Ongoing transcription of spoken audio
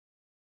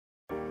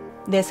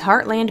This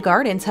Heartland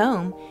Gardens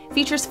home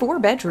features 4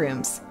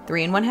 bedrooms,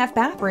 3 and 1/2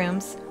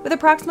 bathrooms, with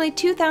approximately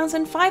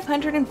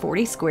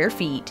 2,540 square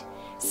feet,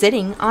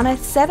 sitting on a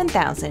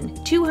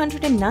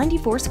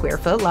 7,294 square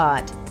foot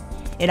lot.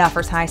 It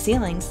offers high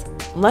ceilings,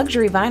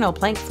 luxury vinyl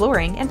plank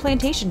flooring, and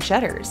plantation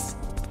shutters.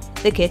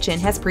 The kitchen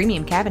has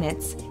premium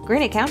cabinets,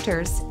 granite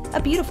counters, a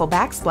beautiful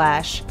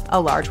backsplash,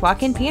 a large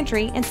walk-in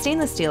pantry, and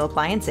stainless steel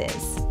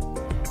appliances.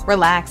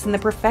 Relax in the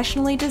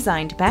professionally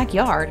designed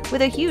backyard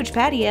with a huge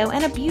patio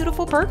and a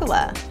beautiful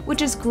pergola,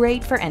 which is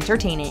great for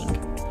entertaining.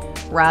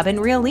 Robin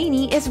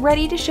Realini is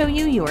ready to show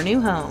you your new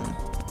home.